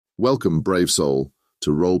Welcome, brave soul,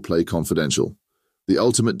 to Roleplay Confidential, the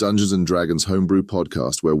ultimate Dungeons & Dragons homebrew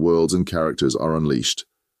podcast where worlds and characters are unleashed.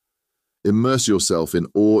 Immerse yourself in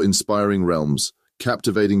awe-inspiring realms,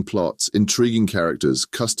 captivating plots, intriguing characters,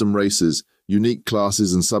 custom races, unique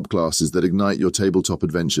classes and subclasses that ignite your tabletop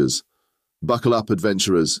adventures. Buckle up,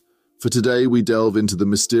 adventurers, for today we delve into the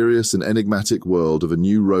mysterious and enigmatic world of a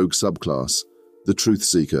new rogue subclass, the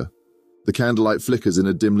Truthseeker. The candlelight flickers in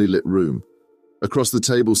a dimly lit room. Across the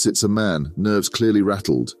table sits a man, nerves clearly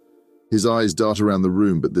rattled. His eyes dart around the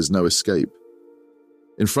room, but there's no escape.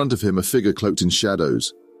 In front of him, a figure cloaked in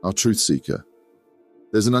shadows, our Truthseeker.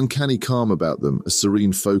 There's an uncanny calm about them, a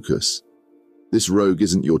serene focus. This rogue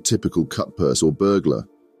isn't your typical cutpurse or burglar.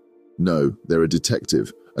 No, they're a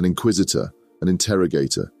detective, an inquisitor, an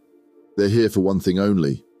interrogator. They're here for one thing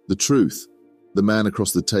only, the truth. The man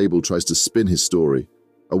across the table tries to spin his story,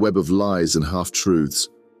 a web of lies and half-truths,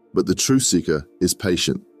 but the Truthseeker is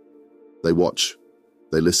patient. They watch,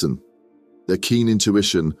 they listen. Their keen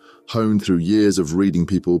intuition, honed through years of reading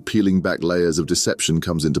people, peeling back layers of deception,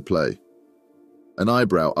 comes into play. An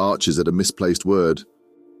eyebrow arches at a misplaced word,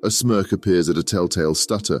 a smirk appears at a telltale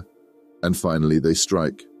stutter, and finally they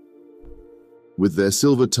strike. With their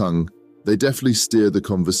silver tongue, they deftly steer the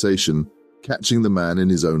conversation, catching the man in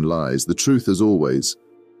his own lies. The truth, as always,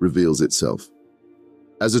 reveals itself.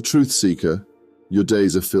 As a Truthseeker, your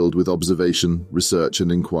days are filled with observation, research,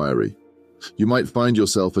 and inquiry. You might find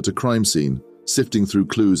yourself at a crime scene, sifting through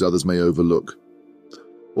clues others may overlook.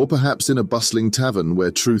 Or perhaps in a bustling tavern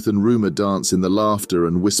where truth and rumor dance in the laughter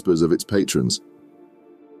and whispers of its patrons.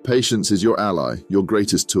 Patience is your ally, your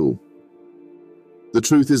greatest tool. The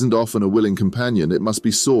truth isn't often a willing companion. It must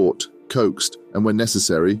be sought, coaxed, and when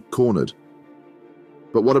necessary, cornered.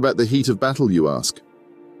 But what about the heat of battle, you ask?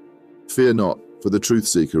 Fear not, for the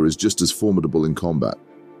Truthseeker is just as formidable in combat.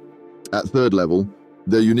 At third level,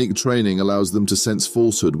 their unique training allows them to sense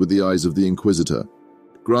falsehood with the eyes of the Inquisitor,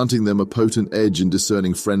 granting them a potent edge in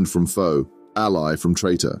discerning friend from foe, ally from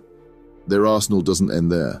traitor. Their arsenal doesn't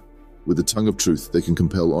end there. With the tongue of truth, they can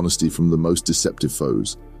compel honesty from the most deceptive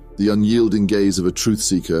foes. The unyielding gaze of a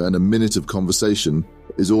Truthseeker and a minute of conversation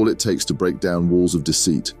is all it takes to break down walls of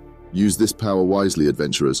deceit. Use this power wisely,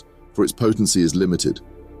 adventurers, for its potency is limited,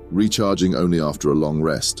 recharging only after a long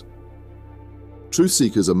rest.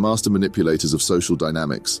 Truthseekers are master manipulators of social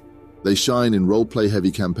dynamics. They shine in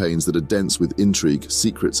roleplay-heavy campaigns that are dense with intrigue,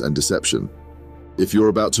 secrets, and deception. If you're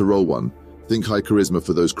about to roll one, think high charisma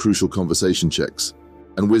for those crucial conversation checks,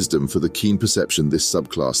 and wisdom for the keen perception this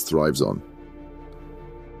subclass thrives on.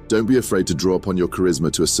 Don't be afraid to draw upon your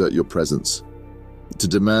charisma to assert your presence, to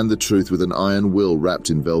demand the truth with an iron will wrapped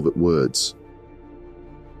in velvet words.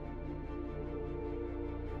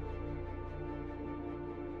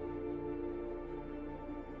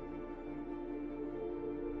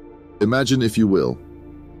 Imagine, if you will,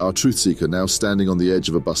 our Truthseeker now standing on the edge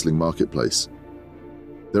of a bustling marketplace.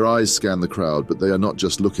 Their eyes scan the crowd, but they are not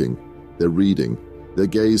just looking, they're reading, their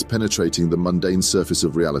gaze penetrating the mundane surface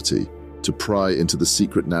of reality to pry into the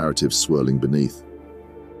secret narrative swirling beneath.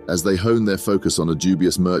 As they hone their focus on a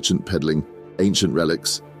dubious merchant peddling ancient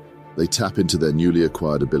relics, they tap into their newly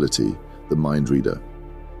acquired ability, the mind reader.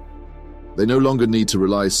 They no longer need to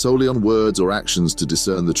rely solely on words or actions to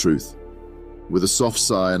discern the truth. With a soft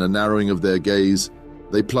sigh and a narrowing of their gaze,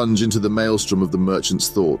 they plunge into the maelstrom of the merchant's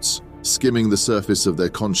thoughts, skimming the surface of their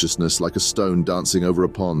consciousness like a stone dancing over a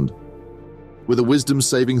pond. With a wisdom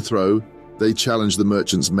saving throw, they challenge the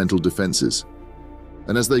merchant's mental defenses.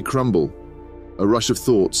 And as they crumble, a rush of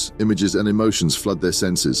thoughts, images, and emotions flood their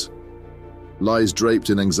senses. Lies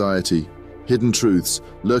draped in anxiety, hidden truths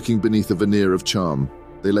lurking beneath a veneer of charm,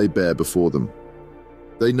 they lay bare before them.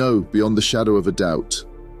 They know, beyond the shadow of a doubt,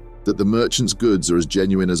 that the merchant's goods are as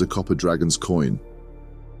genuine as a copper dragon's coin.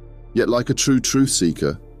 Yet like a true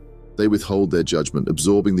Truthseeker, they withhold their judgment,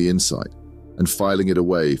 absorbing the insight and filing it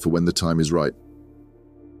away for when the time is right.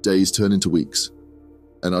 Days turn into weeks,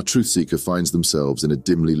 and our Truthseeker finds themselves in a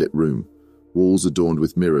dimly lit room, walls adorned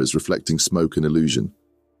with mirrors reflecting smoke and illusion,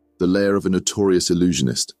 the lair of a notorious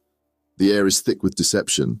illusionist. The air is thick with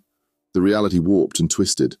deception, the reality warped and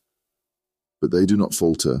twisted. But they do not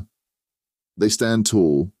falter. They stand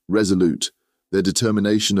tall, resolute, their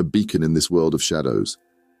determination a beacon in this world of shadows.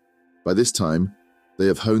 By this time, they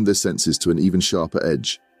have honed their senses to an even sharper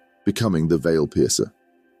edge, becoming the veil piercer.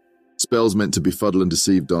 Spells meant to befuddle and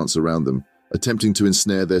deceive dance around them, attempting to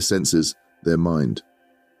ensnare their senses, their mind.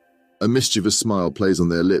 A mischievous smile plays on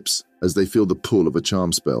their lips as they feel the pull of a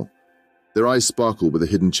charm spell. Their eyes sparkle with a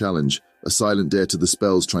hidden challenge, a silent dare to the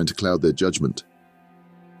spells trying to cloud their judgment.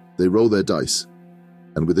 They roll their dice,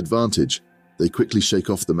 and with advantage, they quickly shake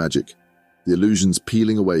off the magic. The the illusions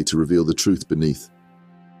peeling away to reveal the truth beneath.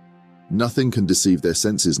 Nothing can deceive their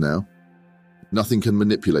senses now. Nothing can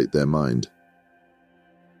manipulate their mind.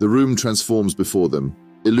 The room transforms before them,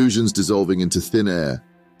 illusions dissolving into thin air,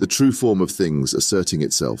 the true form of things asserting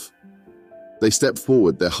itself. They step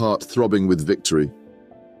forward, their heart throbbing with victory.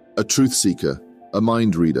 A truth-seeker, a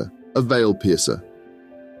mind reader, a veil-piercer.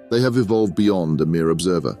 They have evolved beyond a mere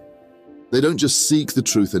observer. They don't just seek the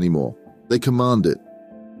truth anymore, they command it.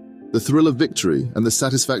 The thrill of victory and the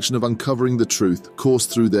satisfaction of uncovering the truth course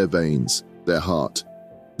through their veins, their heart.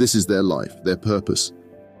 This is their life, their purpose.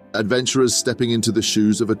 Adventurers stepping into the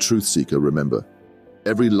shoes of a truth-seeker, remember.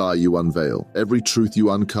 Every lie you unveil, every truth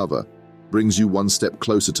you uncover, brings you one step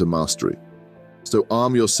closer to mastery. So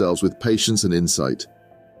arm yourselves with patience and insight,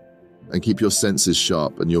 and keep your senses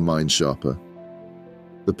sharp and your mind sharper.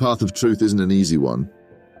 The path of truth isn't an easy one,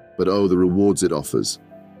 but oh, the rewards it offers,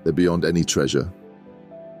 they're beyond any treasure.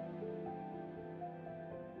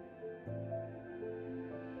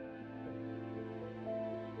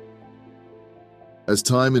 As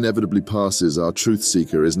time inevitably passes, our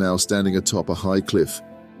truth-seeker is now standing atop a high cliff,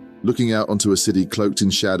 looking out onto a city cloaked in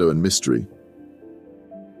shadow and mystery.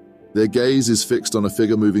 Their gaze is fixed on a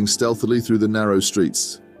figure moving stealthily through the narrow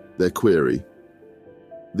streets, their query.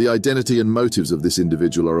 The identity and motives of this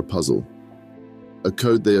individual are a puzzle, a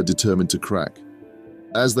code they are determined to crack.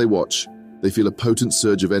 As they watch, they feel a potent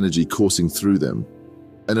surge of energy coursing through them,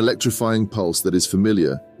 an electrifying pulse that is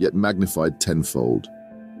familiar yet magnified tenfold.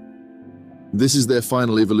 This is their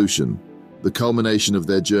final evolution, the culmination of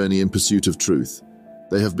their journey in pursuit of truth.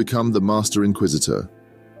 They have become the Master Inquisitor.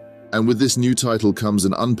 And with this new title comes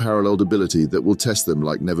an unparalleled ability that will test them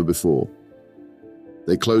like never before.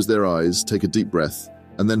 They close their eyes, take a deep breath,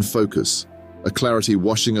 and then focus, a clarity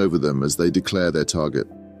washing over them as they declare their target.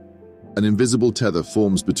 An invisible tether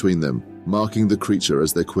forms between them, marking the creature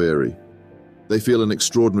as their query. They feel an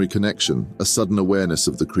extraordinary connection, a sudden awareness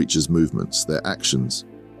of the creature's movements, their actions.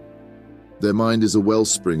 Their mind is a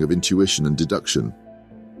wellspring of intuition and deduction,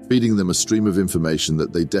 feeding them a stream of information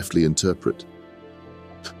that they deftly interpret.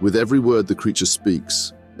 With every word the creature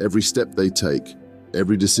speaks, every step they take,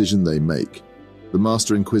 every decision they make, the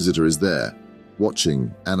Master Inquisitor is there,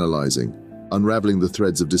 watching, analyzing, unraveling the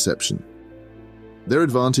threads of deception. Their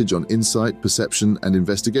advantage on insight, perception, and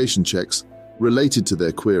investigation checks related to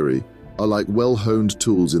their query are like well-honed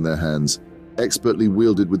tools in their hands, expertly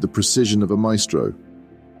wielded with the precision of a maestro.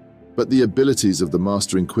 But the abilities of the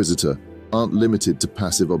Master Inquisitor aren't limited to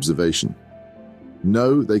passive observation.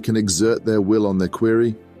 No, they can exert their will on their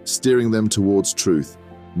query, steering them towards truth,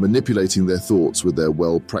 manipulating their thoughts with their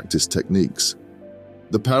well-practiced techniques.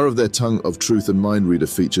 The power of their tongue of truth and mind reader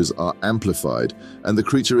features are amplified, and the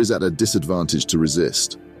creature is at a disadvantage to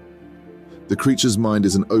resist. The creature's mind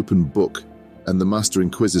is an open book, and the Master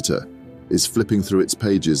Inquisitor is flipping through its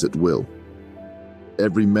pages at will.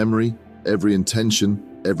 Every memory, every intention,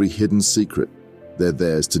 every hidden secret, they're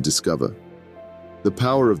theirs to discover. The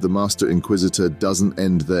power of the Master Inquisitor doesn't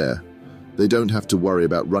end there. They don't have to worry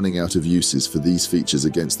about running out of uses for these features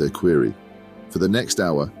against their query. For the next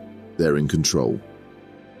hour, they're in control.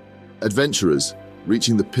 Adventurers,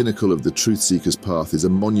 reaching the pinnacle of the Truthseeker's path is a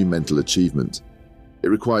monumental achievement. It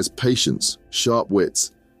requires patience, sharp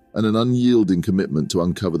wits, and an unyielding commitment to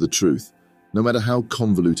uncover the truth, no matter how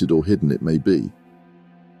convoluted or hidden it may be.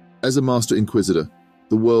 As a Master Inquisitor,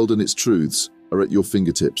 the world and its truths are at your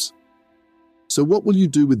fingertips. So what will you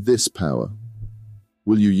do with this power?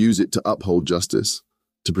 Will you use it to uphold justice,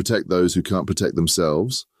 to protect those who can't protect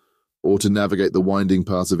themselves, or to navigate the winding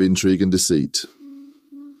paths of intrigue and deceit?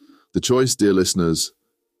 The choice, dear listeners,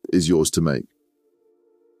 is yours to make.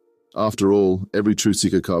 After all, every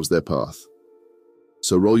Truthseeker carves their path.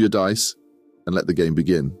 So roll your dice and let the game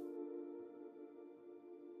begin.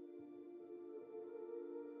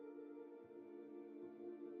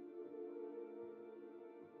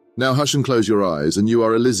 Now hush and close your eyes, and you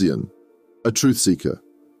are Elysian, a Truthseeker.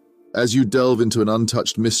 As you delve into an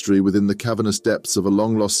untouched mystery within the cavernous depths of a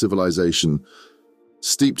long-lost civilization,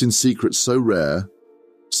 steeped in secrets so rare,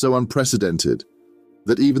 so unprecedented,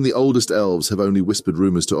 that even the oldest elves have only whispered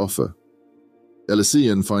rumors to offer.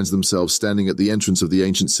 Elysian finds themselves standing at the entrance of the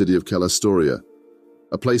ancient city of Calastoria,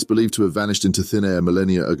 a place believed to have vanished into thin air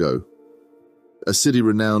millennia ago. A city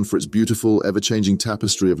renowned for its beautiful, ever-changing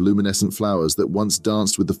tapestry of luminescent flowers that once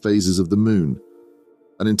danced with the phases of the moon.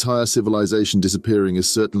 An entire civilization disappearing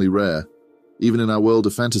is certainly rare, even in our world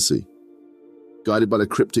of fantasy. Guided by the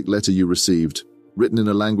cryptic letter you received, written in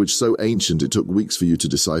a language so ancient it took weeks for you to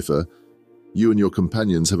decipher, you and your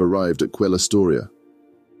companions have arrived at Calastoria.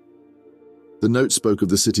 The note spoke of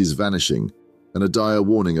the city's vanishing, and a dire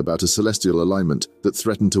warning about a celestial alignment that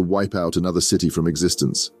threatened to wipe out another city from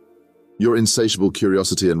existence. Your insatiable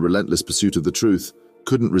curiosity and relentless pursuit of the truth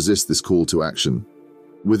couldn't resist this call to action.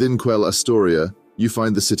 Within Quell Astoria, you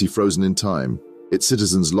find the city frozen in time, its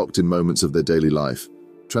citizens locked in moments of their daily life,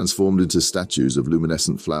 transformed into statues of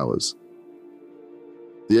luminescent flowers.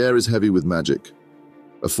 The air is heavy with magic,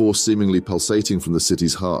 a force seemingly pulsating from the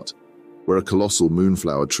city's heart, where a colossal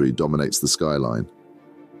moonflower tree dominates the skyline.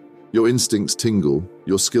 Your instincts tingle,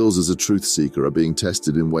 your skills as a truth-seeker are being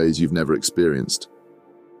tested in ways you've never experienced.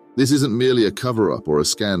 This isn't merely a cover-up or a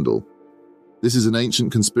scandal. This is an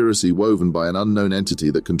ancient conspiracy woven by an unknown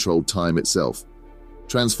entity that controlled time itself,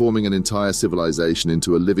 transforming an entire civilization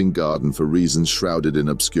into a living garden for reasons shrouded in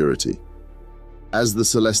obscurity. As the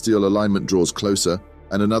celestial alignment draws closer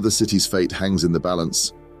and another city's fate hangs in the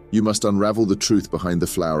balance, you must unravel the truth behind the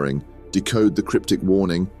flowering, decode the cryptic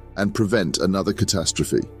warning, and prevent another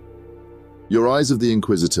catastrophe. Your eyes of the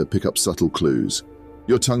Inquisitor pick up subtle clues.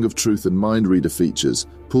 Your tongue of truth and mind reader features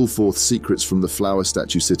pull forth secrets from the flower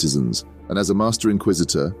statue citizens, and as a master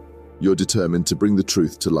Inquisitor, you're determined to bring the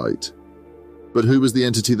truth to light. But who was the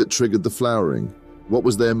entity that triggered the flowering? What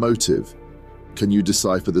was their motive? Can you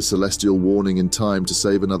decipher the celestial warning in time to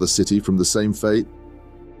save another city from the same fate?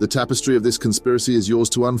 The tapestry of this conspiracy is yours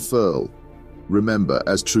to unfurl. Remember,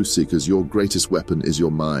 as Truthseekers, your greatest weapon is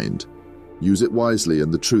your mind. Use it wisely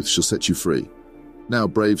and the truth shall set you free. Now,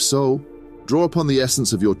 brave soul, draw upon the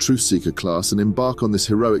essence of your Truthseeker class and embark on this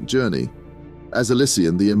heroic journey. As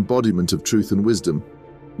Elysian, the embodiment of truth and wisdom,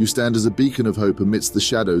 you stand as a beacon of hope amidst the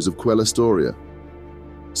shadows of Quell Astoria.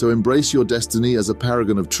 So embrace your destiny as a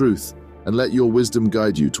paragon of truth and let your wisdom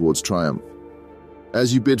guide you towards triumph.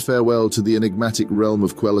 As you bid farewell to the enigmatic realm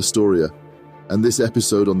of Quell Astoria and this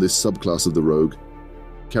episode on this subclass of the rogue,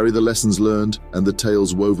 carry the lessons learned and the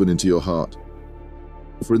tales woven into your heart.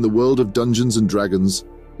 For in the world of Dungeons and Dragons,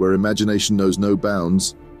 where imagination knows no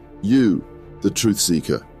bounds, you, the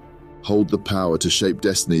Truthseeker, hold the power to shape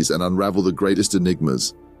destinies and unravel the greatest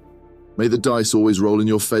enigmas. May the dice always roll in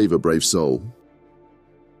your favor, brave soul.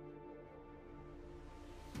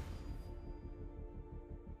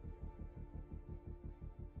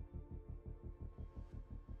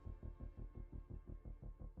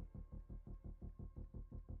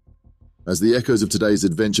 As the echoes of today's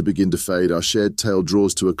adventure begin to fade, our shared tale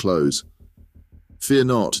draws to a close. Fear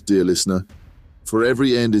not, dear listener, for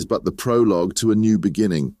every end is but the prologue to a new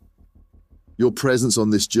beginning. Your presence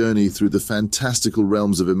on this journey through the fantastical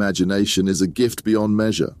realms of imagination is a gift beyond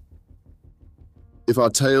measure. If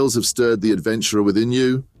our tales have stirred the adventurer within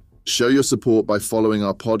you, show your support by following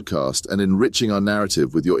our podcast and enriching our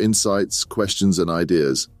narrative with your insights, questions, and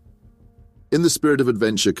ideas. In the spirit of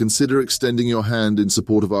adventure, consider extending your hand in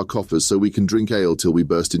support of our coffers so we can drink ale till we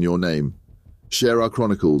burst in your name. Share our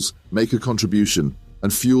chronicles, make a contribution,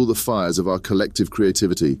 and fuel the fires of our collective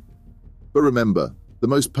creativity. But remember, the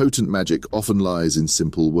most potent magic often lies in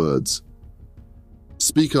simple words.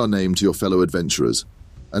 Speak our name to your fellow adventurers,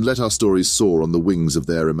 and let our stories soar on the wings of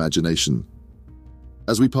their imagination.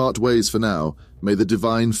 As we part ways for now, may the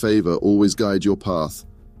divine favor always guide your path,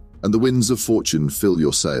 and the winds of fortune fill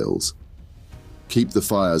your sails. Keep the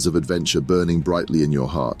fires of adventure burning brightly in your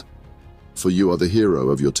heart, for you are the hero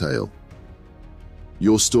of your tale.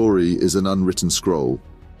 Your story is an unwritten scroll,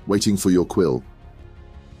 waiting for your quill.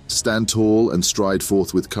 Stand tall and stride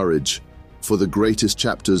forth with courage, for the greatest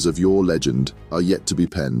chapters of your legend are yet to be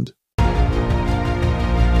penned.